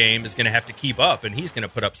in that game is going to have to keep up, and he's going to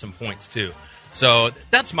put up some points too. So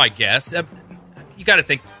that's my guess. You got to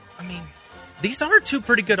think, I mean, these are 2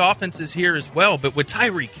 pretty good offenses here as well, but with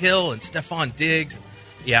Tyreek Hill and Stephon Diggs,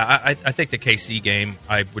 yeah, I think the KC game,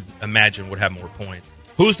 I would imagine, would have more points.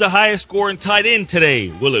 Who's the highest scoring tight end today?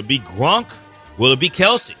 Will it be Gronk? Will it be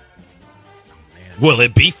Kelsey? Will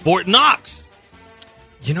it be Fort Knox?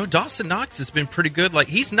 Dawson Knox has been pretty good. Like,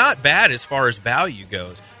 he's not bad as far as value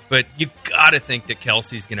goes, but you got to think that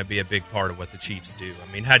Kelsey's going to be a big part of what the Chiefs do.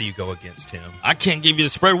 I mean, how do you go against him? I can't give you the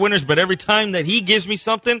spread winners, but every time that he gives me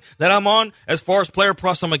something that I'm on, as far as player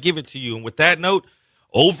props, I'm going to give it to you. And with that note,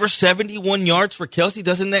 over 71 yards for Kelsey,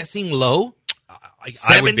 doesn't that seem low?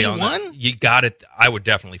 71? You got it. I would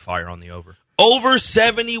definitely fire on the over. Over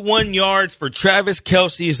 71 yards for Travis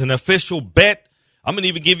Kelsey is an official bet. I'm going to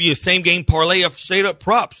even give you a same-game parlay of straight-up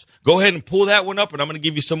props. Go ahead and pull that one up, and I'm going to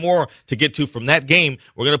give you some more to get to from that game.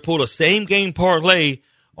 We're going to pull the same game parlay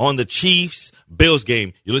on the Chiefs-Bills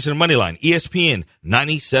game. You listen to Moneyline, ESPN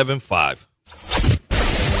 97.5.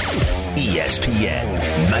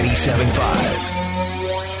 ESPN 97.5.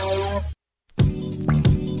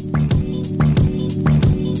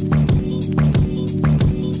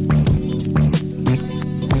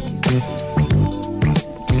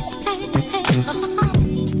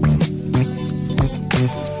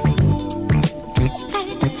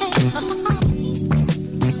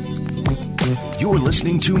 You're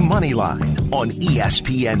listening to Moneyline on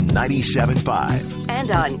ESPN 97.5.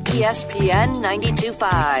 And on ESPN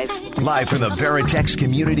 92.5. Live from the Veritex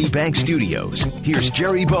Community Bank Studios, here's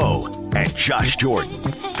Jerry Bow and Josh Jordan.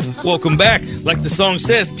 Welcome back. Like the song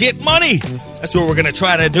says, get money. That's what we're going to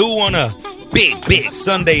try to do on a big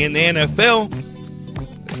Sunday in the NFL.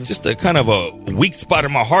 Just a kind of a weak spot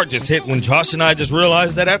in my heart just hit when Josh and I just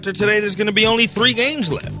realized that after today, there's going to be only 3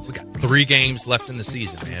 games left. We got 3 games left in the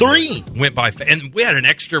season, man. 3 went by, and we had an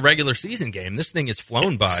extra regular season game. This thing has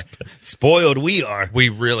flown by. Spoiled we are. We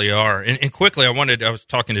really are. And quickly, I was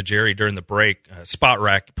talking to Jerry during the break. Spot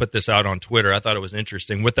Rack put this out on Twitter. I thought it was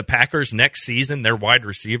interesting. With the Packers next season, their wide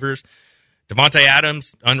receivers, Devontae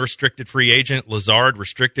Adams, unrestricted free agent. Lazard,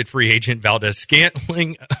 restricted free agent.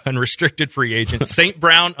 Valdez-Scantling, unrestricted free agent. St.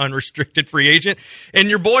 Brown, unrestricted free agent. And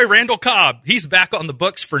your boy, Randall Cobb, he's back on the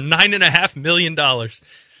books for $9.5 million.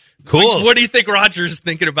 Cool. What do you think Rodgers is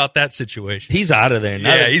thinking about that situation? He's out of there.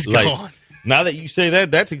 Yeah, he's gone. Now that you say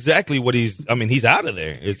that, that's exactly what he's out of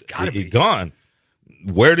there. He's gone.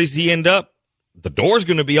 Where does he end up? The door's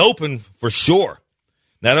going to be open for sure.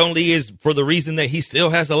 Not only is for the reason that he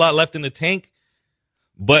still has a lot left in the tank,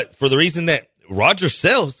 but for the reason that Rodgers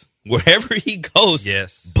sells wherever he goes.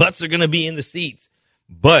 Yes. Butts are going to be in the seats.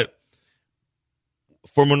 But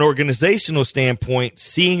from an organizational standpoint,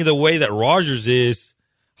 seeing the way that Rodgers is,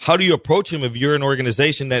 how do you approach him if you're an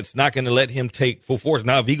organization that's not going to let him take full force?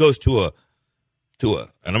 Now, if he goes to a,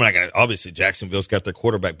 and I'm not going to, obviously Jacksonville's got their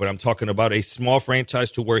quarterback, but I'm talking about a small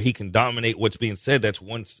franchise to where he can dominate what's being said. That's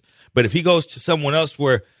once. But if he goes to someone else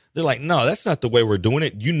where they're like, no, that's not the way we're doing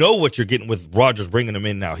it. You know what you're getting with Rodgers bringing him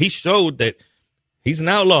in now. He showed that he's an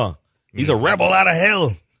outlaw. He's a rebel out of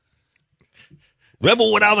hell.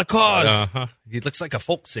 Rebel without a cause. Uh-huh. He looks like a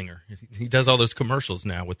folk singer. He does all those commercials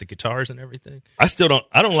now with the guitars and everything. I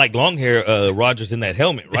don't like long hair Rodgers in that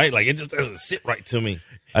helmet, right? Like, it just doesn't sit right to me.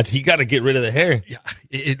 He got to get rid of the hair. Yeah,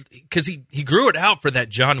 because he grew it out for that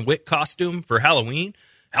John Wick costume for Halloween.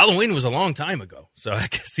 Halloween was a long time ago, so I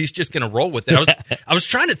guess he's just going to roll with it. I was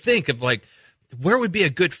trying to think of, like, where would be a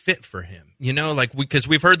good fit for him? You know, like, because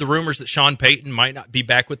we've heard the rumors that Sean Payton might not be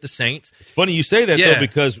back with the Saints. It's funny you say that, though,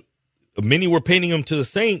 because many were painting him to the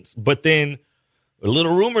Saints, but then a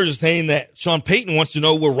little rumors are saying that Sean Payton wants to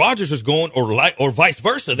know where Rodgers is going, or vice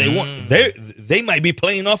versa. They might be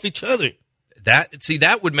playing off each other.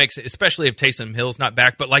 That would make sense, especially if Taysom Hill's not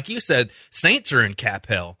back. But like you said, Saints are in cap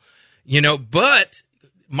hell, you know. But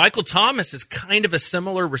Michael Thomas is kind of a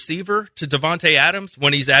similar receiver to Devontae Adams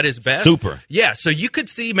when he's at his best. Super. Yeah, so you could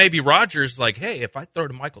see maybe Rodgers like, hey, if I throw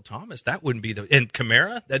to Michael Thomas, that wouldn't be and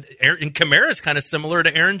Kamara's kind of similar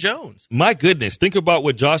to Aaron Jones. My goodness, think about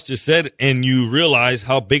what Josh just said, and you realize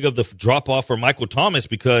how big of the drop-off for Michael Thomas,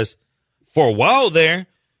 because for a while there,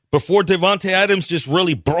 before Devontae Adams just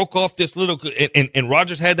really broke off this little – and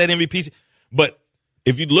Rodgers had that MVP. But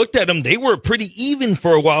if you looked at them, they were pretty even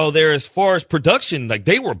for a while there as far as production. Like,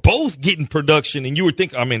 they were both getting production, and you would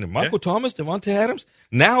think, Michael Thomas, Devontae Adams?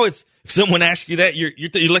 Now it's – if someone asks you that, you're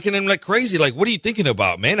looking at him like crazy. Like, what are you thinking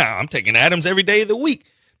about? Man, I'm taking Adams every day of the week.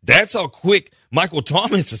 That's how quick Michael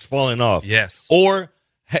Thomas is falling off. Yes. Or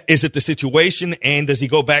is it the situation, and does he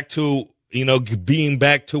go back to – being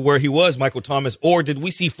back to where he was, Michael Thomas, or did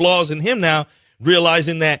we see flaws in him now,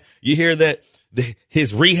 realizing that you hear that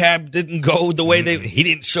his rehab didn't go the way he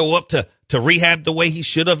didn't show up to rehab the way he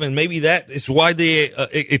should have, and maybe that is why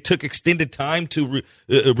it took extended time to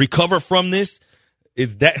recover from this.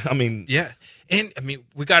 Is that, yeah. And,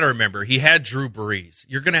 we got to remember, he had Drew Brees.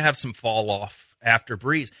 You're going to have some fall off after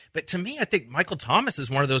Brees. But to me, I think Michael Thomas is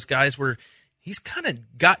one of those guys where he's kind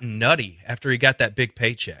of gotten nutty after he got that big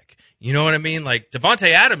paycheck. You know what I mean? Like,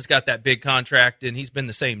 Devontae Adams got that big contract, and he's been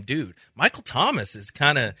the same dude. Michael Thomas is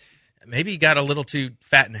kind of – maybe he got a little too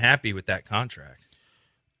fat and happy with that contract.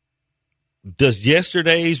 Does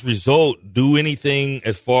yesterday's result do anything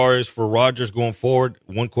as far as for Rodgers going forward?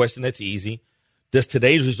 One question that's easy. Does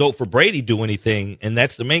today's result for Brady do anything? And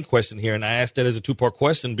that's the main question here, and I asked that as a two-part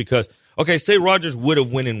question because, okay, say Rodgers would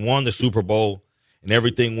have went and won the Super Bowl and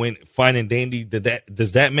everything went fine and dandy.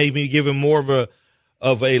 Does that maybe give him more of a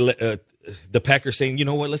the Packers saying, you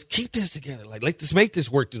know what, let's keep this together. Like, let's make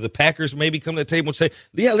this work. Do the Packers maybe come to the table and say,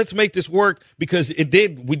 yeah, let's make this work because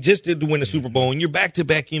we just did win the Super Bowl and you're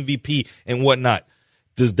back-to-back MVP and whatnot.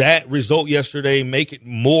 Does that result yesterday make it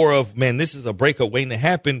more of, man, this is a breakup waiting to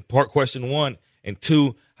happen? Part question one. And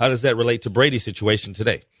two, how does that relate to Brady's situation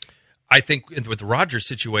today? I think with the Rodgers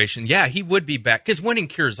situation, yeah, he would be back because winning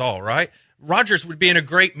cures all, right? Rodgers would be in a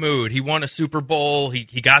great mood. He won a Super Bowl. He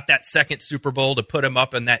got that second Super Bowl to put him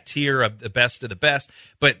up in that tier of the best.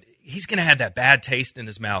 But he's going to have that bad taste in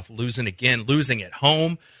his mouth, losing at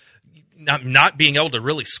home, not being able to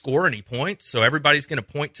really score any points. So everybody's going to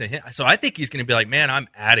point to him. So I think he's going to be like, man, I'm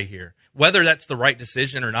out of here. Whether that's the right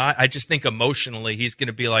decision or not, I just think emotionally he's going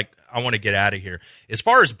to be like, I want to get out of here. As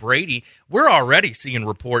far as Brady, we're already seeing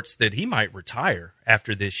reports that he might retire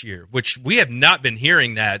after this year, which we have not been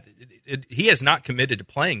hearing that. He has not committed to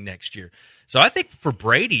playing next year. So I think for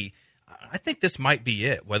Brady, I think this might be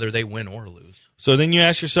it, whether they win or lose. So then you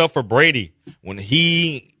ask yourself for Brady, when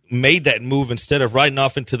he made that move instead of riding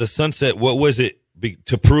off into the sunset, what was it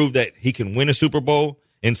to prove that he can win a Super Bowl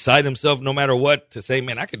inside himself no matter what, to say,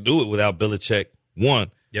 man, I could do it without Belichick?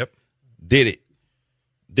 One. Yep. Did it.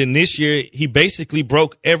 Then this year, he basically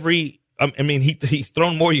broke every – I mean, he's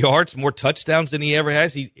thrown more yards, more touchdowns than he ever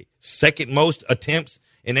has. He's second most attempts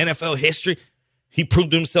in NFL history. He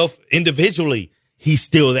proved himself individually. He's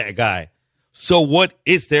still that guy. So what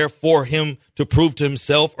is there for him to prove to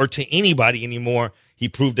himself or to anybody anymore? He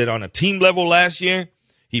proved it on a team level last year.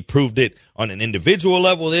 He proved it on an individual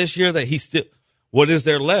level this year that he's still – what is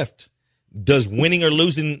there left? Does winning or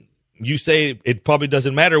losing, you say it probably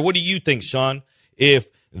doesn't matter. What do you think, Sean? If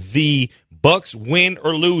the Bucs win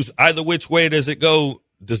or lose, either which way does it go?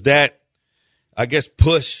 Does that, I guess,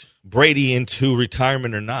 push Brady into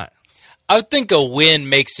retirement or not? I would think a win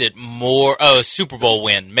makes it more – a Super Bowl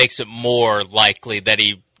win makes it more likely that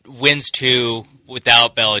he wins two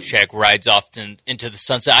without Belichick, rides off into the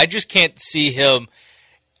sunset. I just can't see him,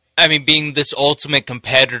 being this ultimate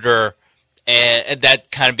competitor and that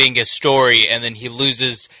kind of being his story, and then he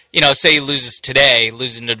loses – say he loses today,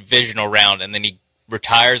 losing the divisional round, and then he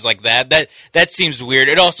retires like that. That seems weird.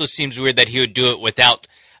 It also seems weird that he would do it without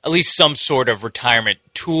at least some sort of retirement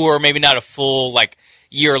tour, maybe not a full,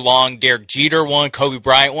 year-long Derek Jeter one, Kobe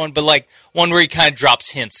Bryant one, but one where he kind of drops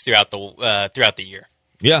hints throughout the year.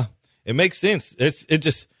 Yeah, it makes sense. It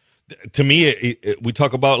just, to me, we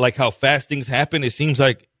talk about how fast things happen. It seems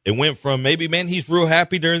like it went from maybe, man, he's real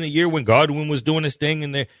happy during the year when Godwin was doing his thing,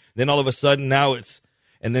 and then all of a sudden now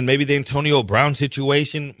and then maybe the Antonio Brown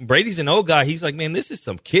situation. Brady's an old guy. He's like, man, this is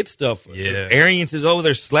some kid stuff. Yeah. Arians is over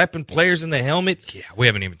there slapping players in the helmet. Yeah, we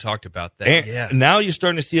haven't even talked about that. Yeah. Now you're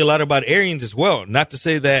starting to see a lot about Arians as well. Not to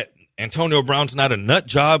say that Antonio Brown's not a nut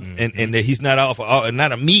job and that he's not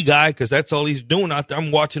not a me guy, because that's all he's doing out there.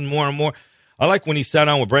 I'm watching more and more. I like when he sat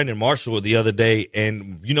down with Brandon Marshall the other day,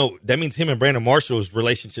 and, that means him and Brandon Marshall's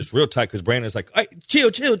relationship's real tight, because Brandon's like, hey,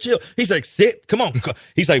 chill. He's like, sit, come on.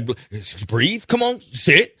 He's like, breathe, come on,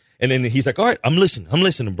 sit. And then he's like, all right, I'm listening.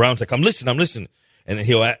 And Brown's like, I'm listening. And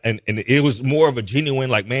then and it was more of a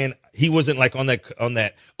genuine, man, he wasn't on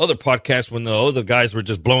that other podcast when the other guys were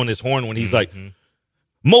just blowing his horn when he's like,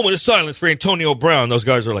 moment of silence for Antonio Brown. Those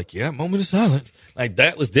guys are like, yeah, moment of silence.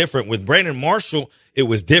 That was different. With Brandon Marshall, it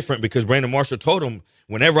was different because Brandon Marshall told him,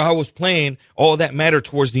 whenever I was playing, all that mattered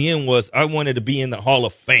towards the end was I wanted to be in the Hall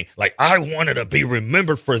of Fame. I wanted to be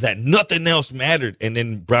remembered for that. Nothing else mattered. And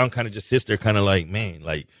then Brown kind of just sits there kind of man,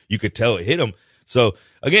 you could tell it hit him. So,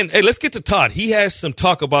 again, hey, let's get to Todd. He has some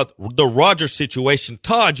talk about the Rodgers situation.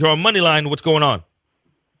 Todd, you're on Moneyline. What's going on?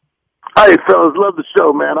 Hey, fellas, love the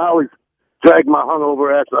show, man. I always drag my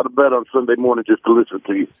hungover ass out of bed on Sunday morning just to listen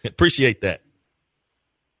to you. Appreciate that.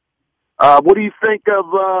 What do you think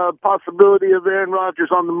of possibility of Aaron Rodgers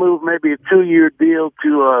on the move, maybe a 2-year deal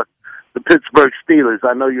to the Pittsburgh Steelers?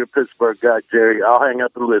 I know you're a Pittsburgh guy, Jerry. I'll hang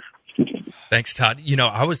up and listen. Thanks, Todd.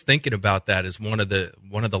 I was thinking about that as one of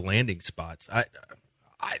the landing spots. That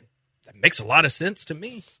makes a lot of sense to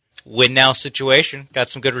me. Win now situation. Got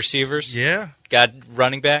some good receivers. Yeah. Got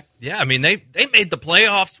running back. Yeah, they made the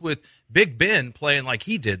playoffs with Big Ben playing like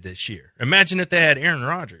he did this year. Imagine if they had Aaron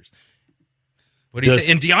Rodgers. What do you think?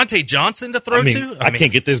 And Deontay Johnson to throw to? I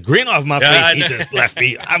can't get this grin off my face. He just left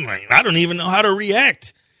me. I don't even know how to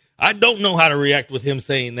react. I don't know how to react with him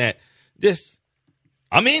saying that.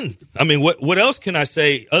 I'm in. What else can I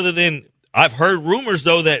say other than I've heard rumors,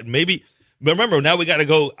 though, that maybe – but remember, now we got to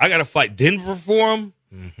go – I got to fight Denver for him.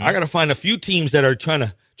 Mm-hmm. I got to find a few teams that are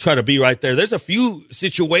trying to be right there. There's a few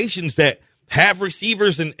situations that have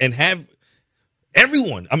receivers and have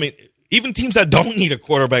everyone. Even teams that don't need a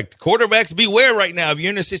quarterback. Quarterbacks, beware right now. If you're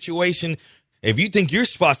in a situation, If you think your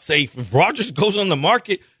spot's safe, if Rodgers goes on the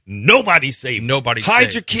market, nobody's safe. Nobody's hide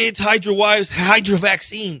safe. your kids, hide your wives, hide your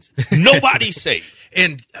vaccines. Nobody's safe.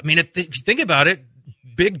 And I mean, if you think about it,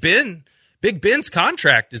 Big Ben's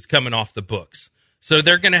contract is coming off the books. So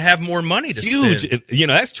they're going to have more money to Huge. spend. You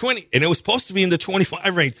know, that's 20, and it was supposed to be in the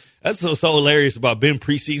 25 range. That's so hilarious about Ben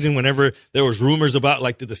preseason. Whenever there was rumors about,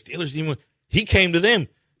 like, did the Steelers even, he came to them.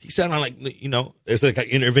 He sounded like, you know, it's like an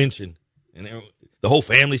intervention. And the whole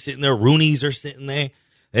family sitting there. Roonies are sitting there.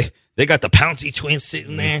 They got the Pouncey twins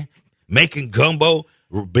sitting there making gumbo.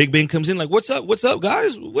 Big Ben comes in like, what's up,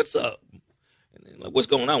 guys? What's up? Like, what's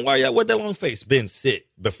going on? Why y'all? What that long face? Ben, sit.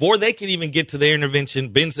 Before they can even get to their intervention,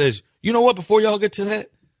 Ben says, you know what? Before y'all get to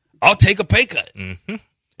that, I'll take a pay cut. Mm-hmm.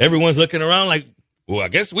 Everyone's looking around like, well, I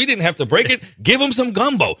guess we didn't have to break it. Give him some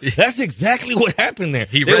gumbo. That's exactly what happened there.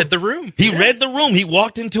 He read the room. He read the room. He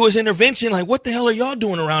walked into his intervention like, what the hell are y'all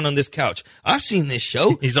doing around on this couch? I've seen this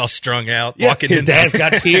show. He's all strung out. Yeah, walking his in. dad's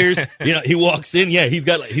got tears. You know, he walks in. Yeah, he's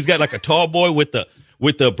got like a tall boy with the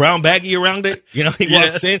brown baggie around it. You know, he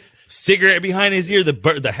walks in, cigarette behind his ear,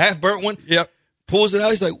 the half burnt one. Yep. Pulls it out.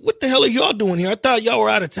 He's like, what the hell are y'all doing here? I thought y'all were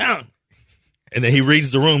out of town. And then he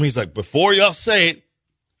reads the room. He's like, before y'all say it,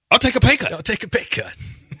 I'll take a pay cut. I'll take a pay cut.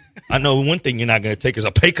 I know one thing you're not going to take is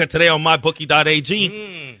a pay cut today on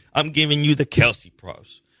mybookie.ag. I'm giving you the Kelsey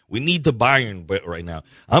props. We need the Bayern bet right now.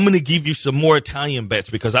 I'm going to give you some more Italian bets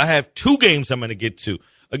because I have 2 games I'm going to get to.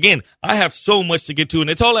 Again, I have so much to get to, and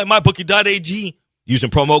it's all at mybookie.ag using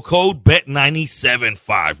promo code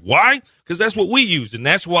BET975. Why? Because that's what we use, and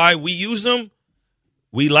that's why we use them.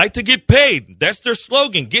 We like to get paid. That's their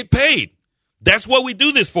slogan, get paid. That's what we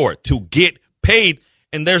do this for, to get paid.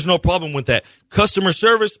 And there's no problem with that. Customer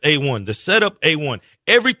service, A1. The setup, A1.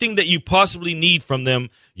 Everything that you possibly need from them,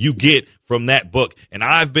 you get from that book. And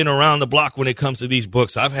I've been around the block when it comes to these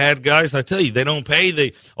books. I've had guys, I tell you, they don't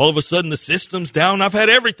pay. All of a sudden the system's down. I've had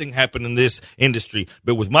everything happen in this industry.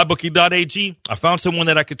 But with mybookie.ag, I found someone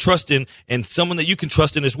that I could trust in and someone that you can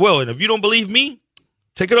trust in as well. And if you don't believe me,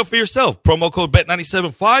 take it up for yourself. Promo code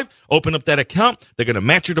BET975. Open up that account. They're going to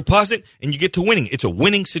match your deposit, and you get to winning. It's a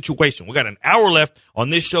winning situation. We got an hour left on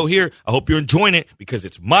this show here. I hope you're enjoying it because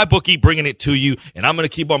it's MyBookie bringing it to you, and I'm going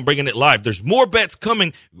to keep on bringing it live. There's more bets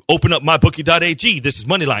coming. Open up MyBookie.ag. This is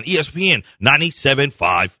Moneyline, ESPN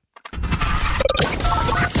 97.5.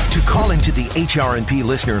 To call into the HRNP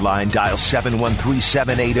listener line, dial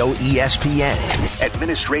 713-780-ESPN.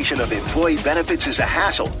 Administration of employee benefits is a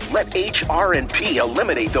hassle. Let HRNP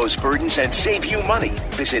eliminate those burdens and save you money.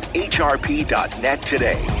 Visit hrp.net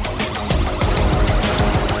today.